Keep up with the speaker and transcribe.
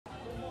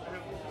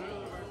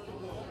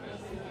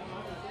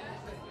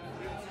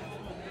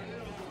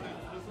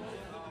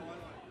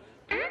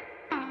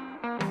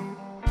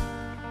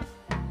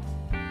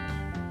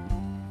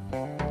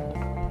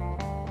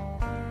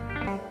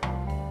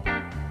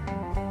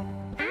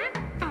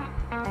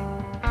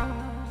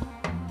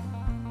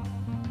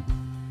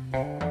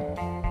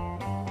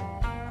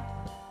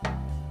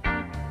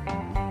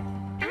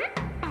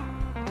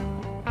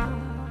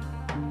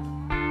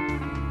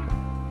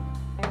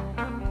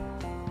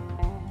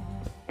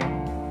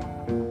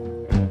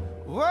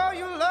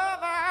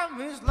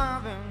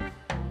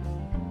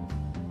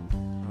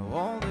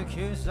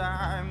kiss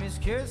I miss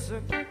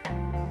kissing.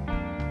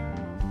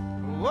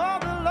 All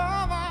the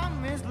love I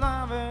miss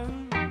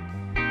loving.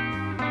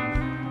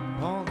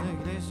 All the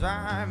kiss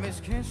I miss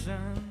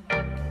kissing.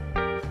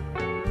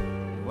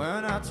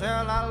 When I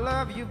tell I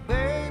love you,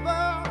 baby,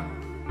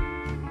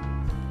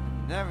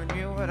 never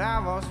knew what I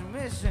was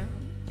missing.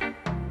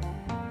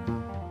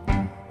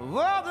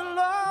 All the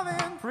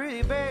loving,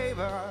 pretty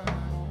baby,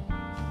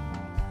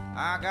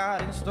 I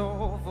got in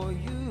store for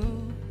you.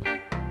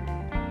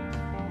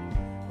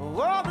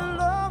 All the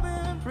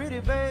loving, pretty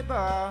baby,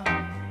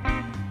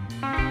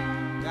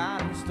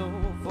 got in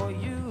store for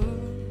you.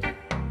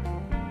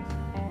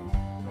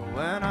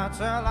 When I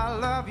tell I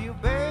love you,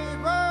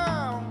 baby,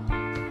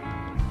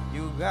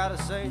 you gotta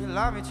say you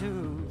love me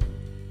too.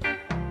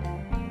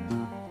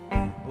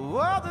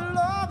 Oh, the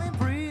loving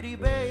pretty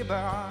baby,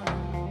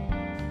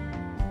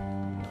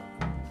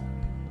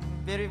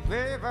 pretty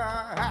baby.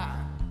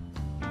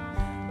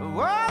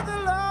 Oh, the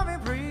loving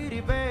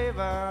pretty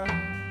baby.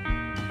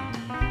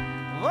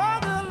 Oh,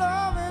 the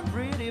loving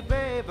pretty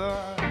baby.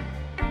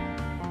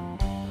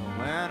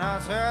 When I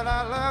tell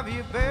I love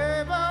you,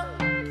 baby,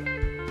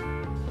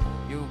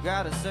 you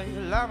gotta say you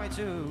love me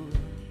too.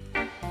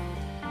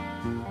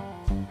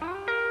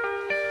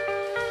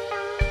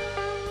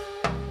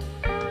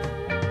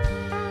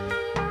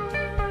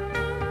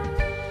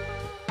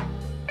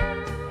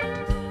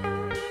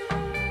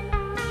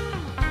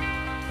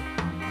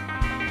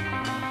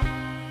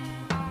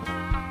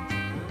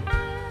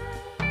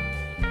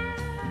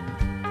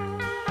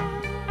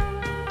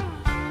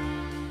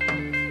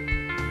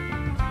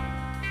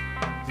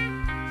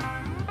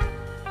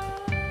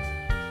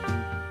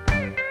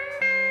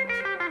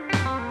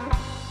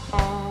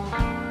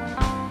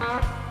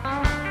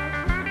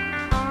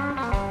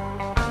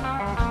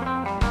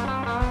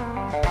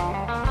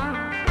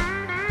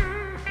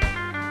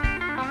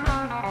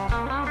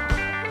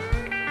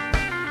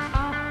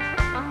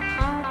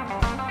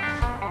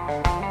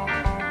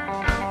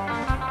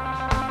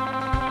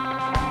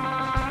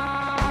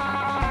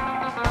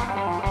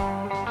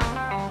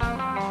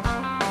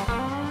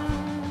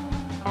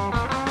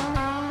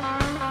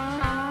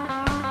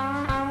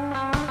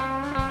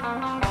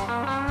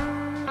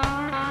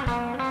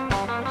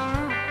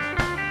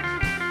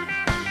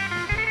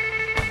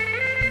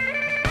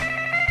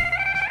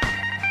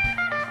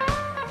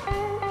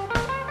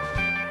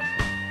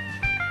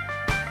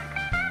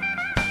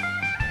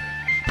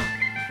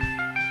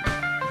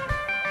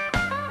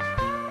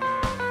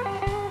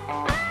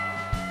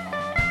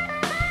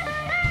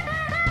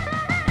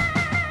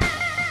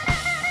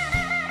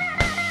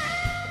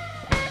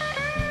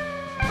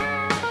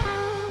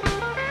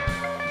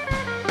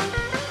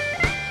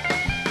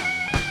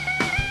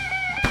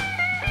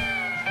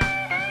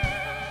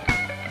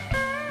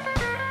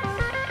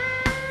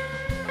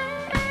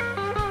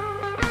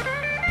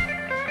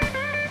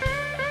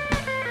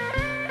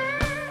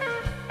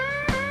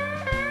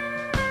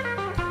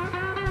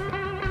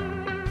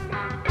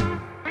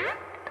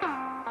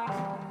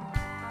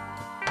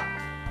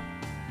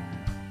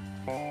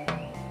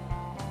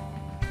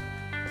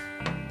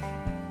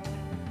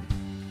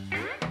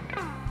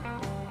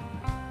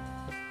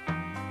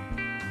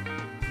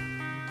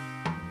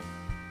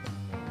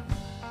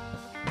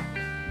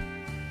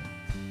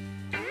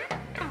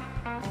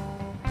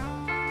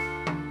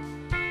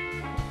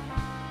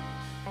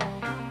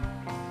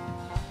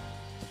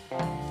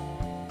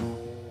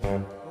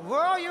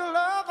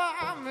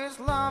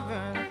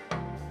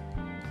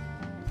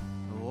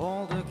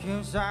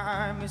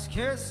 I miss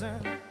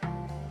kissing.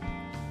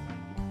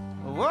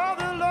 All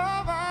the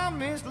love I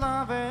miss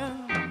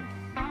loving.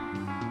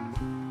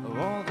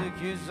 All the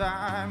kiss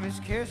I miss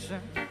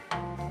kissing.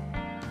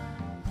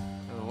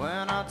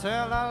 When I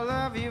tell I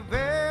love you,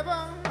 baby,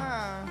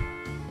 I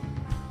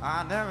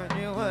never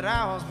knew what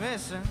I was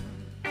missing.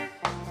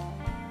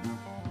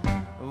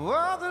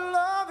 All the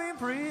loving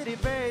pretty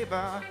baby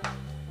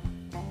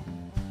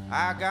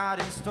I got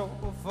in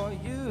store for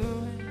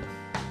you.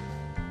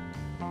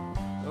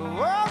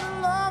 Oh, the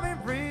loving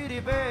pretty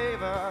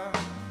baby I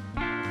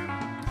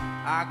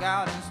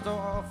got in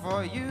store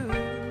for you.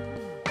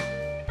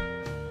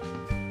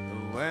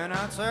 When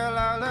I tell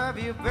I love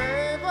you,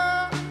 baby,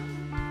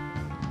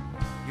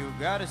 you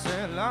gotta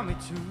say love me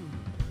too.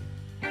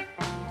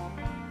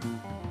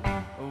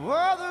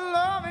 Oh, the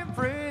loving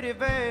pretty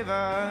baby.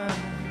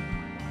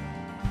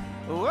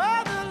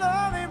 Oh, the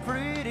loving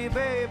pretty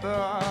baby.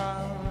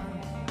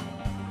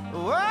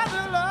 Oh,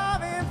 the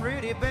loving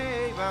pretty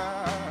baby.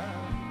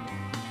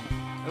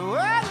 Oh,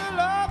 the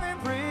loving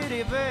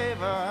pretty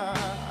baby.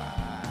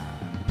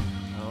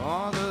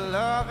 Oh, the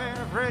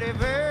loving pretty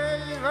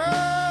baby.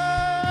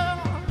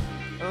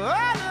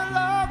 Oh, the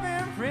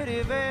loving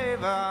pretty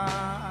baby.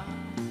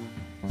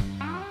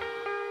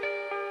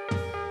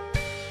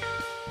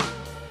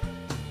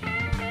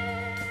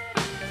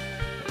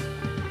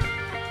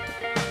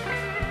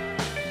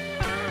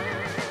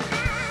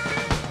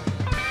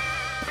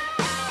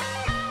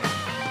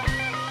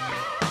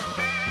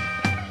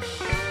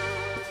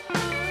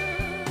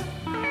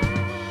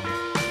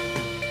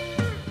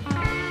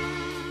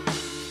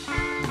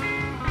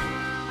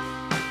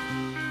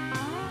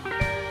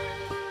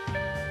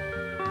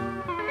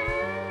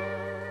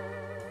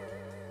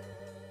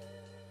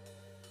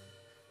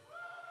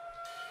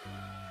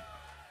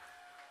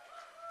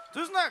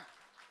 Tusen takk!